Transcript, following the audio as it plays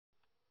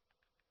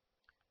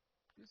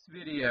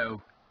This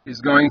video is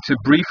going to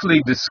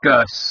briefly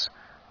discuss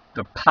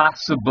the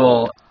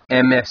possible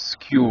MS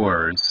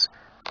cures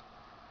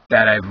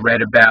that I've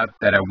read about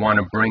that I want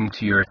to bring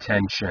to your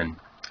attention.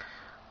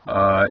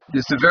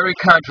 This is a very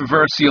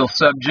controversial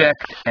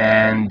subject,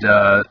 and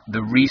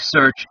the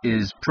research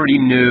is pretty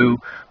new,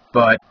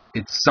 but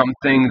it's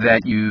something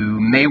that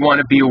you may want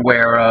to be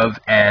aware of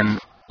and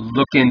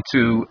look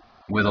into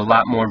with a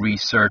lot more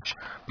research,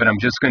 but I'm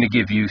just going to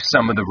give you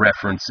some of the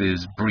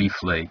references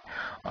briefly.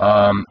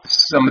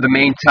 Some of the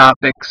main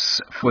topics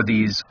for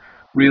these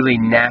really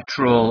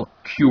natural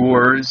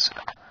cures,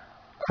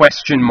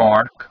 question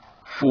mark,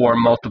 for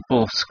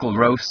multiple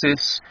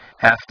sclerosis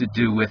have to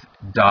do with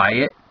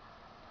diet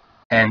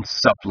and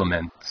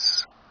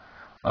supplements.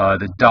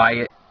 The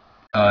diet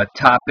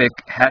topic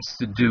has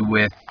to do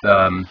with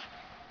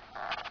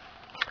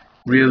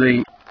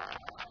really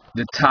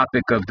the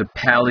topic of the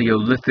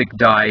Paleolithic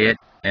diet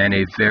and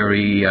a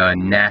very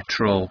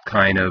natural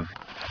kind of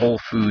whole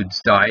foods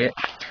diet.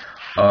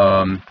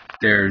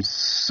 There's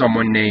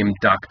someone named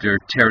Dr.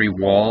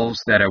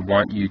 Wahls that I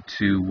want you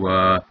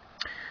to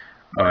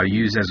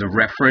use as a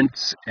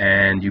reference,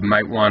 and you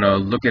might want to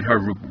look at her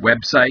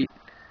website.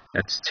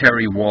 That's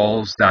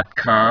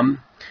terrywahls.com.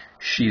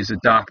 She's a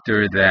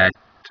doctor that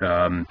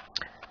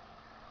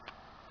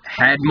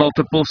had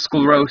multiple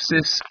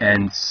sclerosis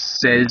and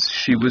says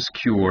she was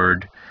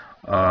cured.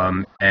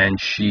 And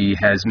she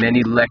has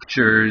many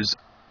lectures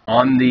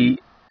on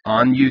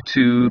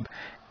YouTube.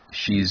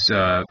 She's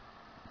done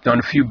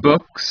a few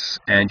books,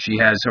 and she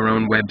has her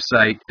own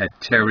website at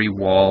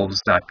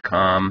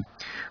terrywahls.com,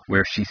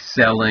 where she's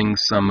selling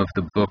some of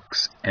the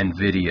books and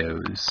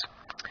videos.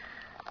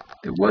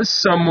 There was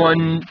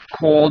someone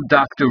called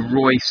Dr.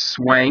 Wahls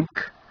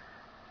Swank,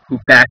 who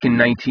back in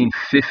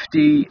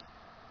 1950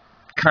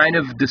 kind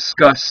of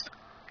discussed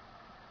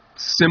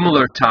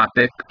similar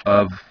topic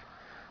of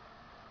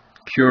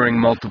curing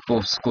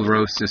multiple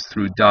sclerosis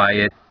through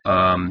diet.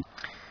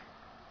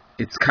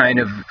 It's kind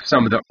of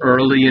some of the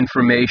early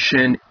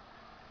information.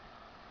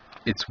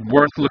 It's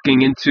worth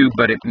looking into,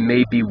 but it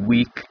may be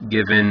weak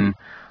given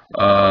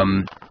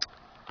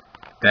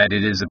that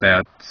it is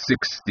about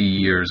 60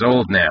 years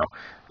old now.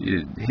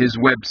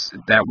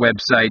 That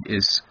website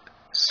is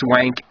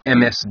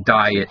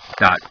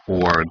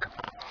swankmsdiet.org.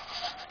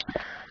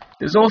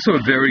 There's also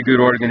a very good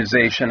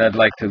organization I'd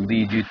like to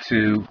lead you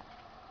to.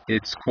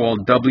 It's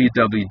called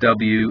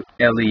www.lef.org.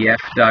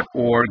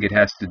 It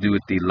has to do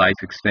with the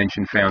Life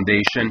Extension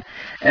Foundation.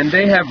 And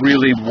they have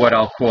really what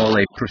I'll call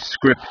a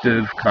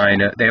prescriptive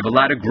kind of, they have a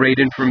lot of great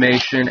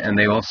information, and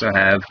they also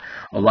have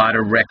a lot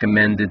of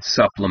recommended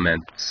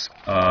supplements.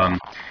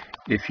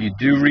 If you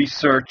do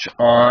research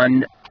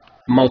on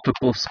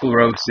multiple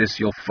sclerosis,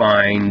 you'll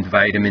find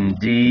vitamin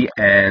D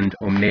and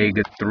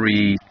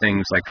omega-3,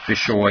 things like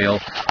fish oil,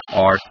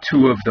 are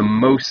two of the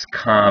most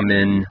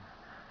common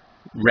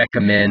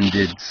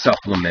recommended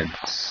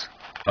supplements.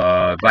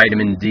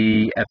 Vitamin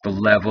D at the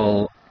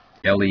level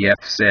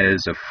LEF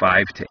says of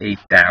 5,000 to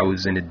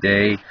 8,000 a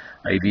day.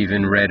 I've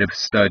even read of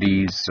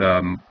studies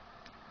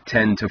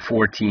 10 to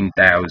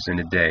 14,000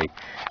 a day.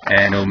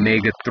 And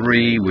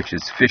omega-3, which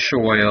is fish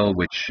oil,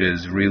 which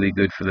is really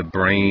good for the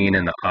brain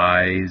and the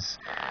eyes.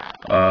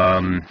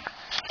 You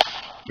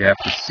have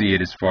to see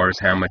it as far as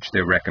how much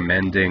they're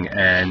recommending.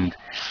 And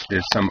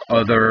there's some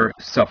other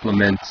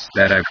supplements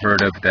that I've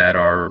heard of that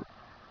are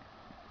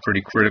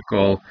pretty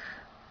critical: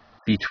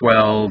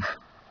 B12,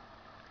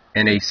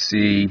 NAC,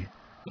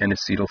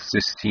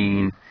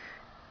 N-acetylcysteine,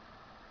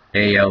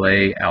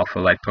 ALA,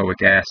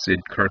 alpha-lipoic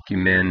acid,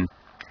 curcumin,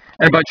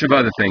 and a bunch of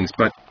other things.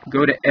 But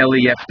go to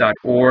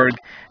lef.org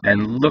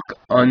and look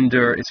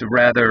under, it's a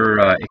rather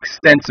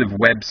extensive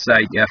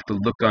website. You have to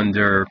look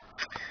under,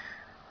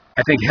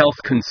 I think,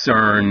 health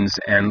concerns,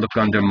 and look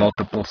under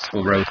multiple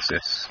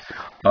sclerosis.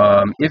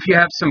 If you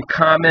have some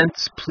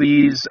comments,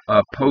 please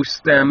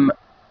post them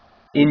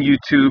in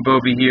YouTube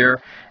over here,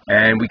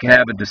 and we can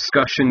have a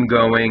discussion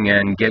going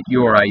and get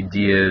your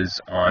ideas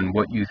on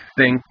what you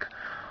think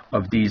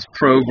of these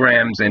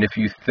programs, and if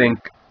you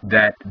think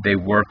that they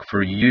work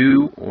for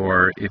you,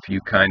 or if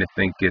you kind of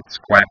think it's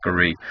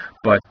quackery.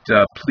 But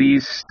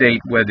please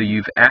state whether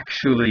you've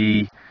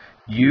actually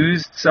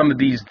used some of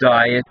these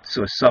diets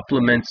or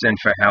supplements, and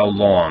for how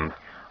long.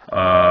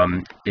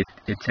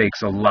 It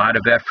takes a lot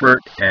of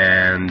effort,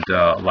 and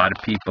a lot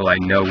of people I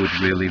know would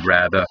really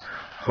rather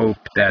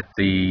hope that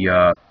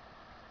the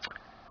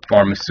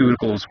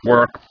pharmaceuticals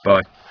work,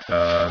 but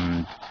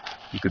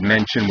you could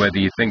mention whether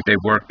you think they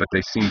work, but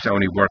they seem to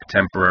only work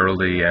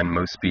temporarily, and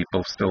most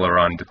people still are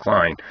on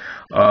decline.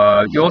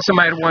 You also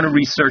might want to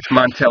research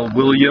Montel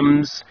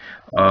Williams.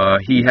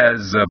 He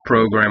has a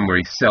program where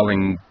he's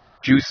selling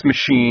juice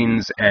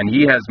machines, and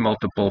he has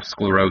multiple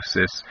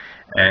sclerosis,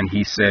 and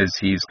he says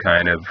he's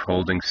kind of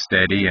holding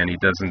steady, and he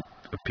doesn't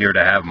appear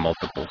to have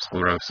multiple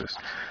sclerosis.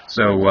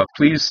 So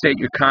please state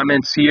your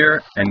comments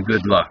here, and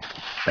good luck.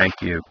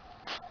 Thank you.